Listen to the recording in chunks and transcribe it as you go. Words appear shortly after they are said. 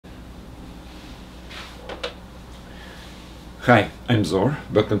Hi, I'm Zor.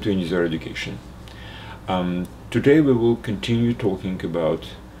 Welcome to Unizor Education. Today we will continue talking about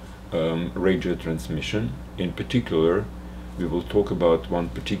radio transmission. In particular, we will talk about one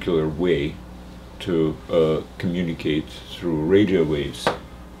particular way to communicate through radio waves.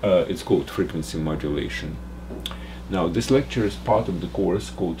 It's called frequency modulation. Now, this lecture is part of the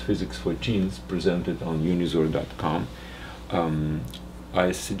course called Physics4Teens, presented on Unizor.com.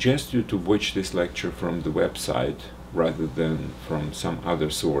 I suggest you to watch this lecture from the website rather than from some other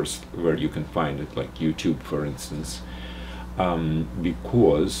source where you can find it, like YouTube, for instance,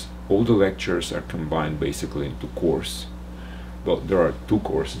 because all the lectures are combined basically into course. Well, there are two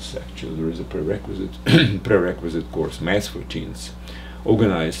courses actually. There is a prerequisite course, Math for Teens,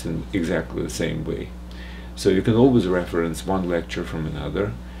 organized in exactly the same way. So you can always reference one lecture from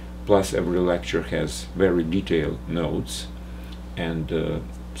another, plus every lecture has very detailed notes, and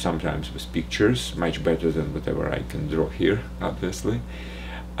sometimes with pictures, much better than whatever I can draw here, obviously.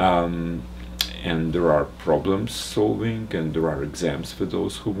 And there are problems solving, and there are exams for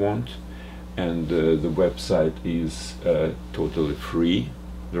those who want. And the website is totally free.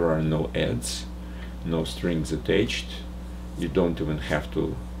 There are no ads, no strings attached. You don't even have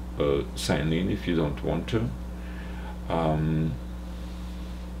to sign in if you don't want to.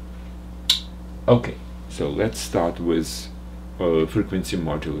 Okay, so let's start with frequency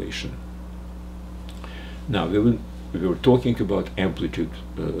modulation. Now, we were talking about amplitude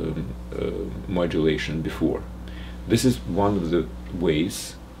modulation before. This is one of the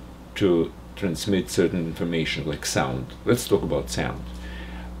ways to transmit certain information, like sound. Let's talk about sound.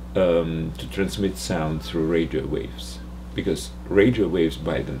 To transmit sound through radio waves, because radio waves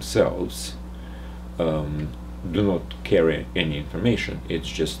by themselves do not carry any information. It's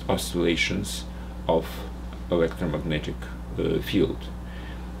just oscillations of electromagnetic field.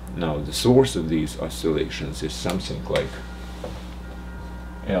 Now, the source of these oscillations is something like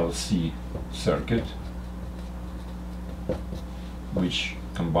LC circuit, which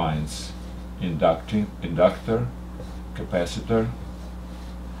combines inductor, capacitor,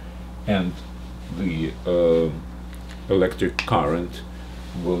 and the electric current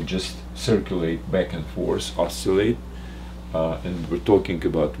will just circulate back and forth, oscillate, and we're talking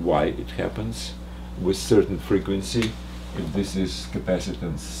about why it happens with certain frequency. If this is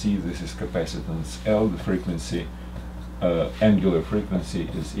capacitance C, this is capacitance L, the frequency, angular frequency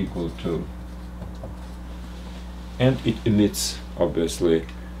is equal to, and it emits, obviously,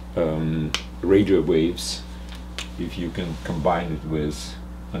 radio waves if you can combine it with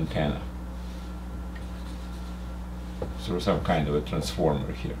antenna. So some kind of a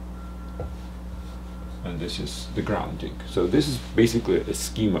transformer here. And this is the grounding. So this is basically a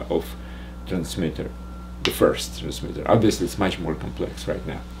schema of transmitter. The first transmitter. Obviously, it's much more complex right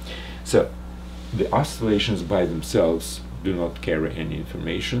now. So, the oscillations by themselves do not carry any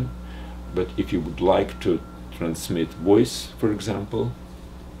information, but if you would like to transmit voice, for example,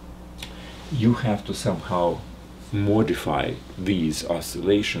 you have to somehow modify these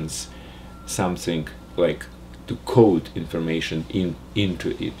oscillations, something like to code information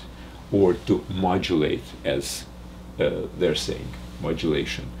into it, or to modulate, as they're saying,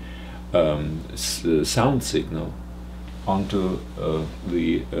 modulation. Sound signal onto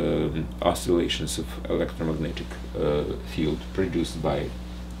the oscillations of electromagnetic field produced by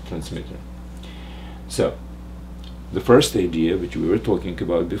transmitter. So, the first idea which we were talking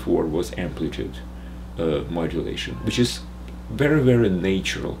about before was amplitude modulation, which is very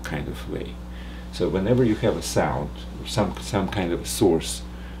natural kind of way. So whenever you have a sound, or some kind of a source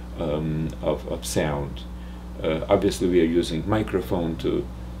of sound, obviously we are using microphone to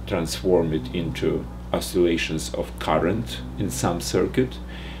transform it into oscillations of current in some circuit,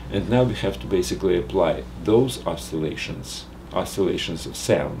 and now we have to basically apply those oscillations of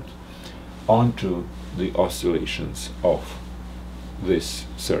sound onto the oscillations of this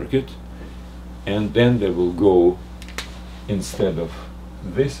circuit, and then they will go, instead of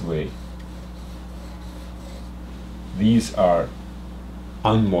this way, these are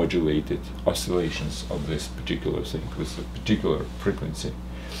unmodulated oscillations of this particular thing with a particular frequency.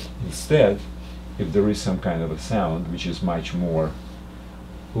 Instead, if there is some kind of a sound which is much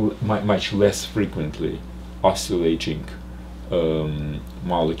less frequently oscillating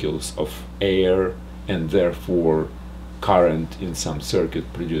molecules of air, and therefore current in some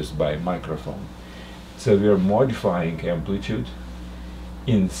circuit produced by microphone. So we are modifying amplitude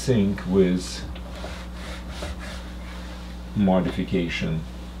in sync with modification.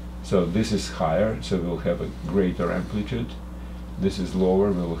 So this is higher, so we'll have a greater amplitude. This is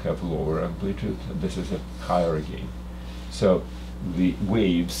lower, we will have lower amplitude, and this is a higher again. So the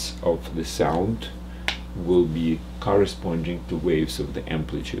waves of the sound will be corresponding to waves of the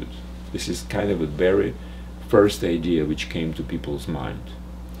amplitude. This is kind of a very first idea which came to people's mind.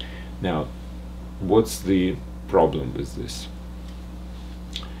 Now, what's the problem with this?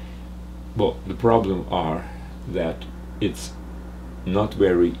 Well, the problem are that it's not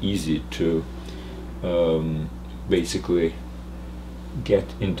very easy to basically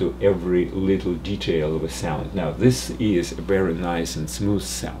get into every little detail of a sound. Now, this is a very nice and smooth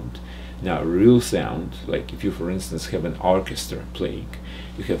sound. Now, real sound, like if you, for instance, have an orchestra playing,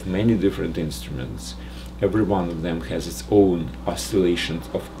 you have many different instruments. Every one of them has its own oscillations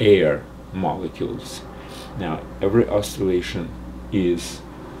of air molecules. Now, every oscillation is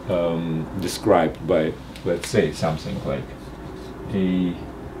described by, let's say, something like a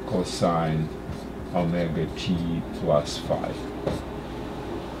cosine omega t plus phi,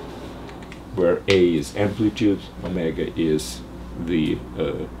 where a is amplitude, omega is the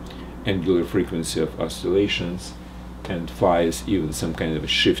angular frequency of oscillations, and phi is even some kind of a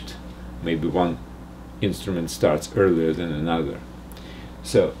shift. Maybe one instrument starts earlier than another.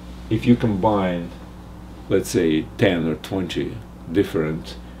 So if you combine, let's say, 10 or 20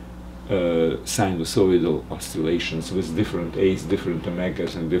 different sinusoidal oscillations with different a's, different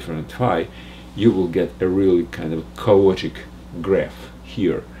omegas, and different phi, you will get a really kind of chaotic graph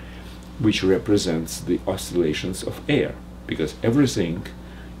here, which represents the oscillations of air, because everything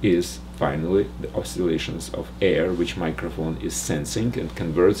is finally the oscillations of air, which microphone is sensing and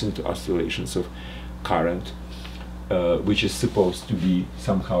converts into oscillations of current, which is supposed to be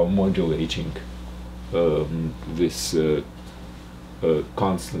somehow modulating this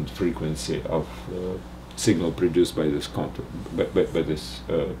constant frequency of signal produced by this by this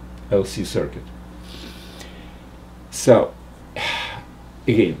LC circuit. So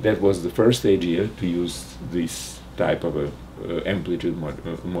again, that was the first idea, to use this type of a amplitude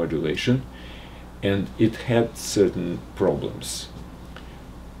modulation, and it had certain problems.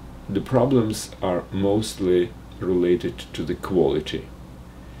 The problems are mostly related to the quality.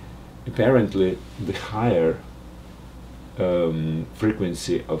 Apparently, the higher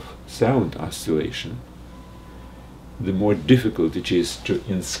frequency of sound oscillation, the more difficult it is to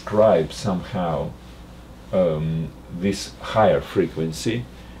inscribe somehow this higher frequency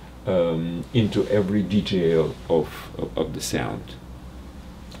into every detail of the sound.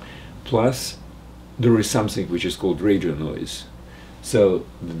 Plus, there is something which is called radio noise. So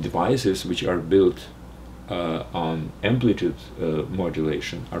the devices which are built on amplitude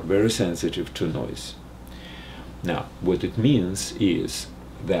modulation are very sensitive to noise. Now, what it means is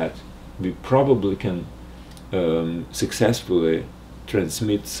that we probably can successfully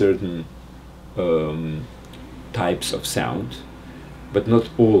transmit certain types of sound, but not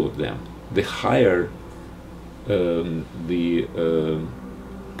all of them. The higher the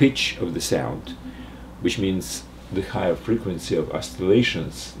pitch of the sound, which means the higher frequency of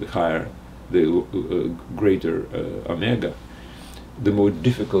oscillations, the higher, the greater omega, the more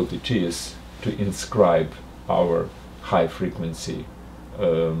difficult it is to inscribe our high frequency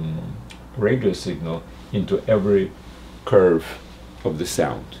radio signal into every curve of the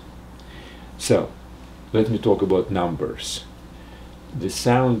sound. So let me talk about numbers. The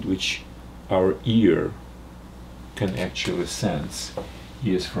sound which our ear can actually sense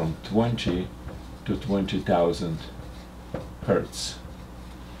is from 20 to 20,000 hertz,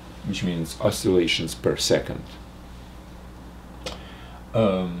 which means oscillations per second.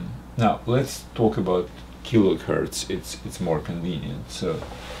 Now let's talk about kilohertz. It's more convenient. So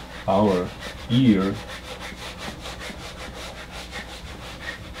our ear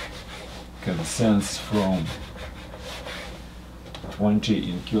can sense from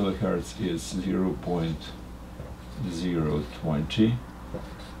 20 in kilohertz is 0.020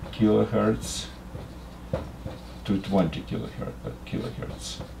 kilohertz to 20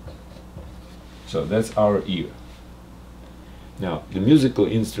 kilohertz. So that's our ear. Now, the musical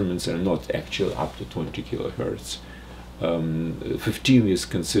instruments are not actually up to 20 kilohertz. 15 is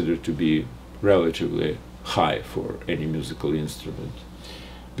considered to be relatively high for any musical instrument,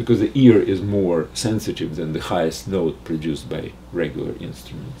 because the ear is more sensitive than the highest note produced by regular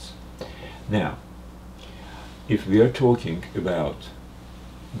instruments. Now, if we are talking about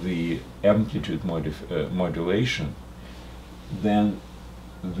the amplitude modulation, then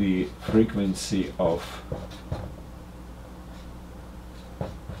the frequency of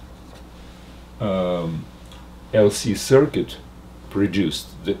LC circuit produced,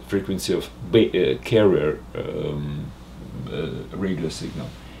 the frequency of carrier radio signal,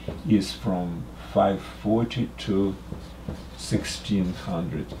 is from 540 to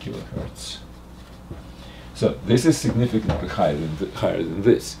 1600 kilohertz. So this is significantly higher than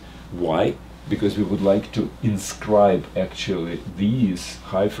this. Why? because we would like to inscribe actually these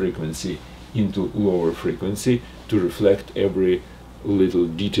high frequency into lower frequency to reflect every little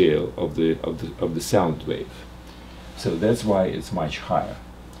detail of the sound wave. So that's why it's much higher.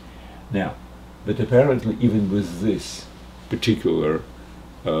 Now, but apparently even with this particular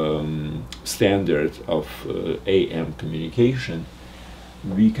standard of AM communication,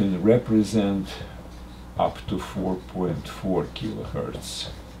 we can represent up to 4.4 kilohertz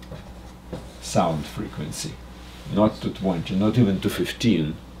sound frequency, not to 20, not even to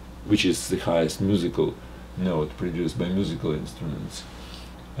 15, which is the highest musical note produced by musical instruments.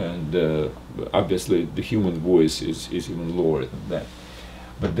 And obviously the human voice is even lower than that.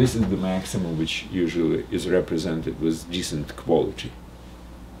 But this is the maximum which usually is represented with decent quality.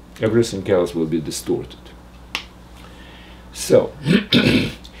 Everything else will be distorted. So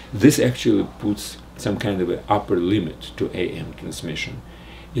this actually puts some kind of an upper limit to AM transmission.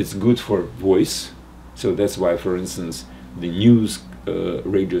 It's good for voice, so that's why, for instance, the news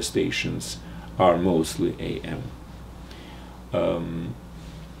radio stations are mostly AM.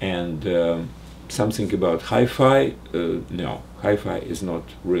 Something about hi-fi, no, hi-fi is not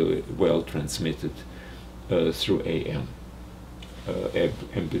really well transmitted through AM,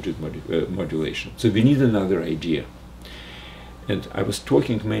 amplitude modulation. So we need another idea. And I was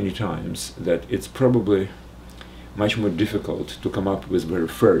talking many times that it's probably much more difficult to come up with the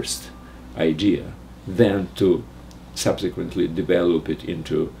first idea than to subsequently develop it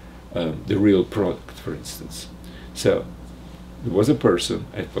into the real product, for instance. So there was a person,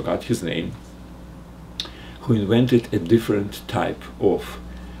 I forgot his name, who invented a different type of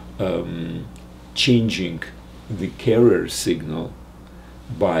changing the carrier signal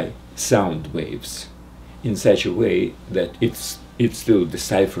by sound waves in such a way that it's still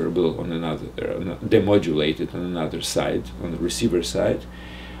decipherable on another, demodulated on another side, on the receiver side,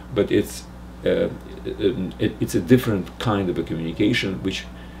 but it's a different kind of a communication which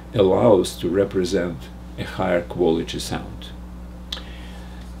allows to represent a higher quality sound.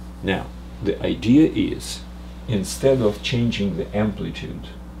 Now, the idea is, instead of changing the amplitude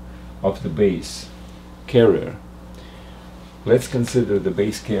of the base carrier, let's consider the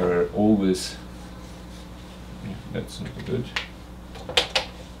base carrier always, that's not good,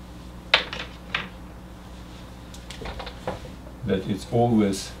 that it's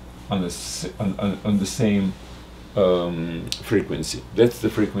always on the same frequency. That's the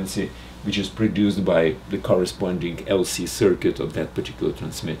frequency which is produced by the corresponding LC circuit of that particular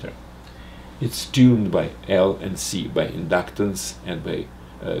transmitter. It's tuned by L and C, by inductance and by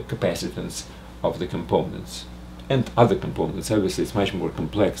capacitance of the components and other components. Obviously it's much more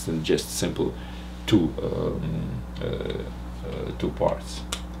complex than just simple two parts.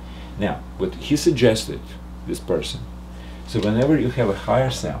 Now, what he suggested, this person, so whenever you have a higher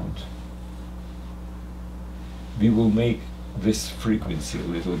sound, we will make this frequency a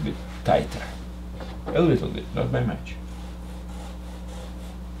little bit tighter. A little bit, not by much.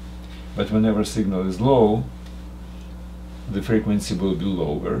 But whenever signal is low, the frequency will be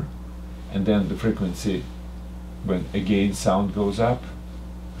lower, and then the frequency, when again sound goes up,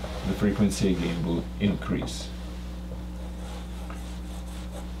 the frequency again will increase.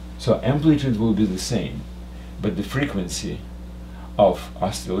 So amplitude will be the same, but the frequency of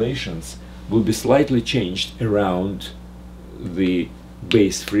oscillations will be slightly changed around the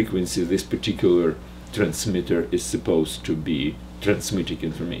base frequency this particular transmitter is supposed to be transmitting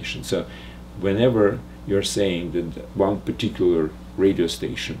information. So whenever you're saying that one particular radio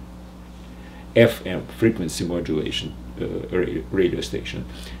station, FM, frequency modulation radio station,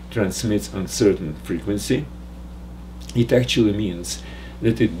 transmits on certain frequency, it actually means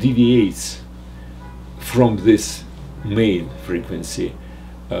that it deviates from this main frequency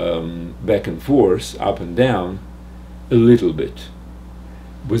back and forth, up and down, a little bit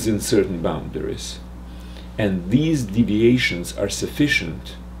within certain boundaries. And these deviations are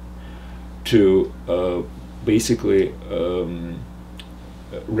sufficient to basically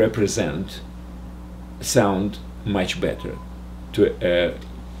represent sound much better, to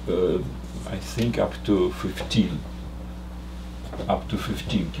I think up to 15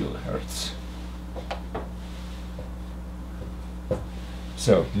 kilohertz.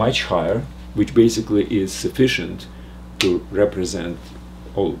 So much higher, which basically is sufficient to represent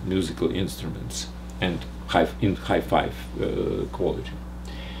all musical instruments and in high-fi quality.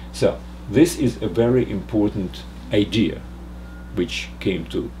 So this is a very important idea which came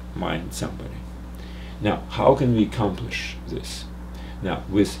to mind somebody. Now, how can we accomplish this? Now,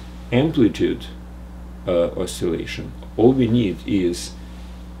 with amplitude oscillation, all we need is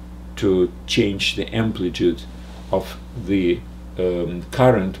to change the amplitude of the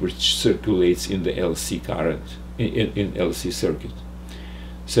current which circulates in the LC current in LC circuit.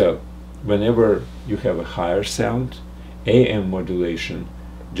 So whenever you have a higher sound, AM modulation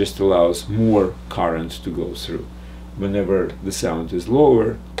just allows more current to go through. Whenever the sound is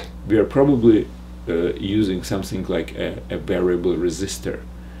lower, we are probably using something like a variable resistor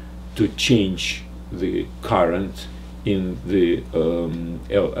to change the current in the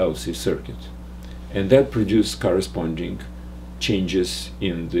LC circuit, and that produces corresponding changes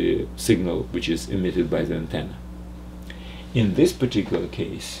in the signal which is emitted by the antenna. In this particular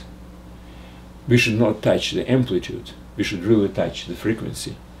case, we should not touch the amplitude, we should really touch the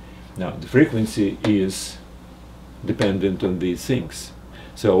frequency. Now, the frequency is dependent on these things,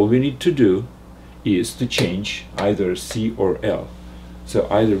 so all we need to do is to change either C or L. So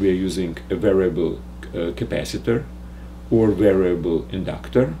either we are using a variable capacitor or variable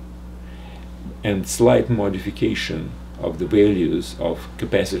inductor, and slight modification of the values of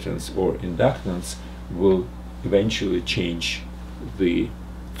capacitance or inductance will eventually change the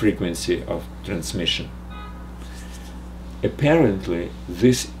frequency of transmission. Apparently,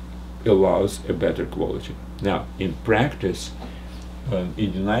 this allows a better quality. Now, in practice, in the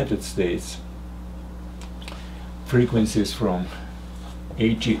United States, frequencies from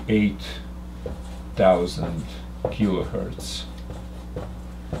 88,000 kilohertz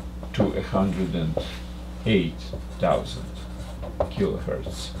to 108,000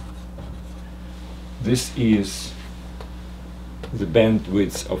 kilohertz. This is the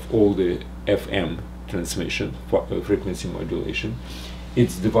bandwidth of all the FM transmission, frequency modulation.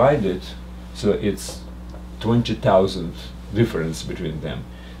 It's divided, so it's 20,000 difference between them.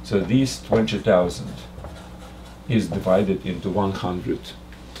 So these 20,000 is divided into 100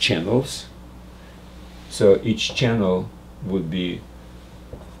 channels. So each channel would be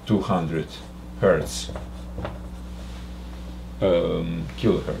 200 hertz,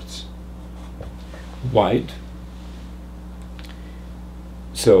 kilohertz wide.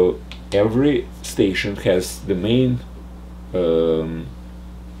 So every station has the main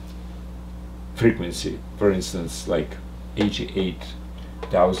frequency, for instance, like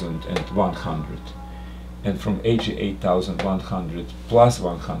 88,100, and from 88,100 plus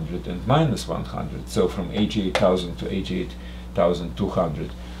 100 and minus 100, so from 88,000 to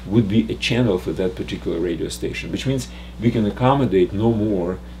 88,200 would be a channel for that particular radio station, which means we can accommodate no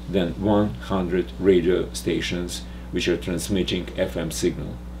more than 100 radio stations which are transmitting FM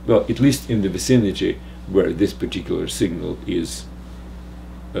signal. Well, at least in the vicinity where this particular signal is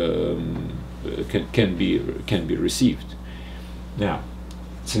can be received. Now,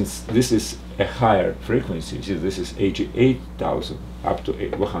 since this is a higher frequency, see, this is 88,000 up to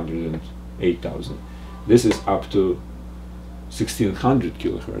 108,000. This is up to 1600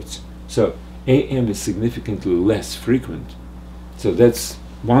 kilohertz. So AM is significantly less frequent. So that's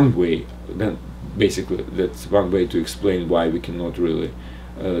one way. Then basically, that's one way to explain why we cannot really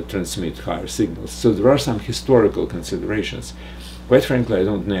transmit higher signals. So there are some historical considerations. Quite frankly, I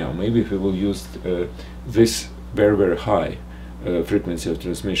don't know. Maybe if we will use this very, very high frequency of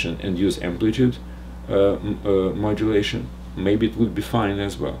transmission and use amplitude modulation, maybe it would be fine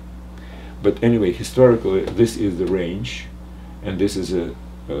as well. But anyway, historically, this is the range, and this is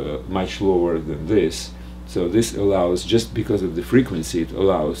much lower than this. So this allows, just because of the frequency, it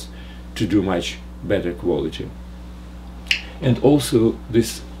allows to do much better quality. And also,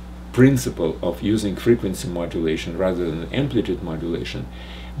 this principle of using frequency modulation rather than amplitude modulation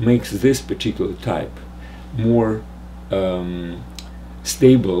makes this particular type more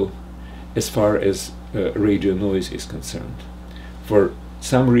stable as far as radio noise is concerned. For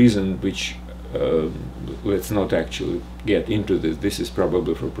some reason which let's not actually get into this is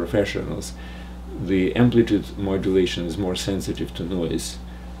probably for professionals, the amplitude modulation is more sensitive to noise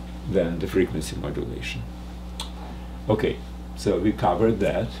than the frequency modulation. Okay, so we covered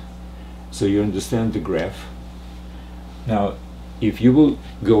that. So you understand the graph. Now, if you will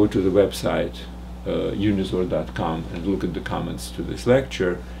go to the website unizor.com and look at the comments to this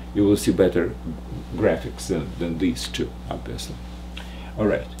lecture, you will see better graphics than these two, obviously. All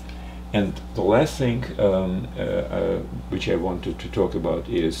right, and the last thing which I wanted to talk about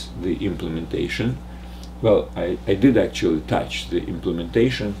is the implementation. Well, I did actually touch the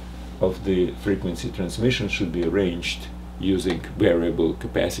implementation of the frequency transmission should be arranged using variable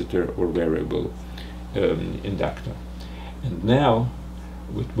capacitor or variable inductor. And now,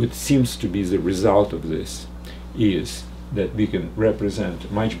 what seems to be the result of this is that we can represent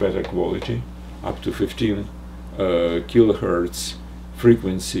much better quality, up to 15 kilohertz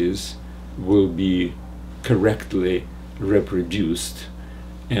frequencies will be correctly reproduced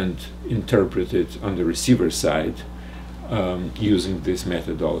and interpreted on the receiver side using this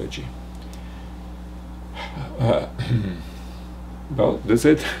methodology. Well, that's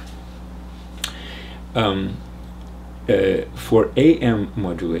it. For AM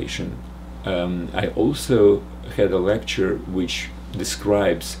modulation, I also had a lecture which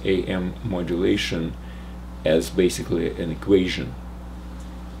describes AM modulation as basically an equation.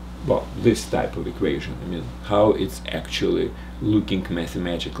 Well, this type of equation, I mean, how it's actually looking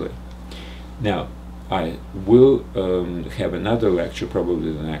mathematically. Now, I will have another lecture,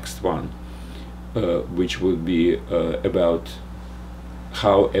 probably the next one, which will be about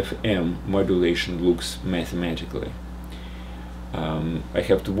how FM modulation looks mathematically. I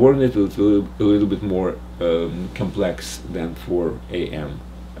have to warn it, it's a little bit more complex than for AM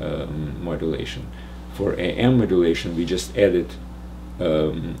modulation. For AM modulation, we just added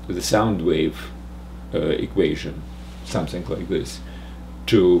the sound wave equation, something like this,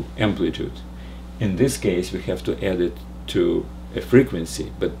 to amplitude. In this case, we have to add it to a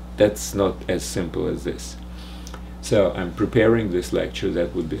frequency, but that's not as simple as this. So I'm preparing this lecture.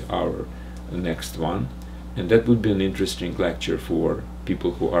 That would be our next one, and that would be an interesting lecture for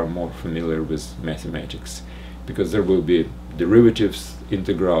people who are more familiar with mathematics, because there will be derivatives,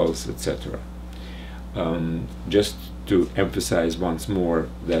 integrals, etc. Just to emphasize once more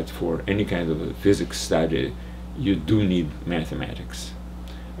that for any kind of a physics study, you do need mathematics.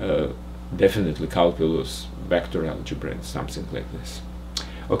 Definitely calculus, vector algebra, and something like this.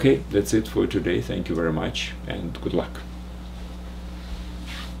 Okay, that's it for today. Thank you very much, and good luck.